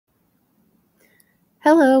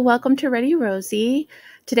Hello, welcome to ReadyRosie.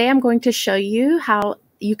 Today I'm going to show you how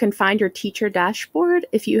you can find your teacher dashboard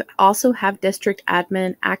if you also have district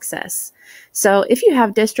admin access. So if you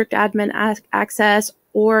have district admin access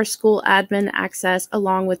or school admin access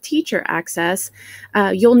along with teacher access,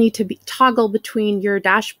 you'll need to toggle between your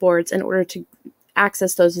dashboards in order to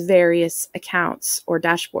access those various accounts or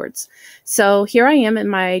dashboards. So here I am in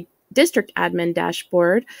my district admin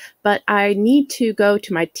dashboard, but I need to go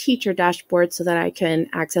to my teacher dashboard so that I can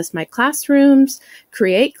access my classrooms,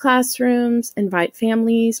 create classrooms, invite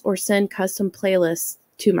families, or send custom playlists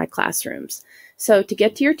to my classrooms. So to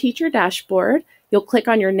get to your teacher dashboard, you'll click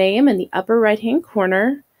on your name in the upper right-hand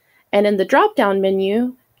corner, and in the drop-down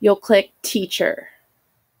menu, you'll click Teacher.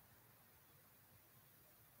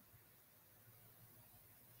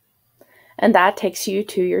 And that takes you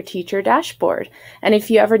to your teacher dashboard. And if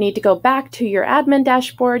you ever need to go back to your admin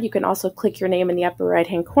dashboard, you can also click your name in the upper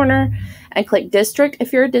right-hand corner and click district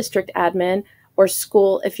if you're a district admin or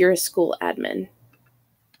school if you're a school admin.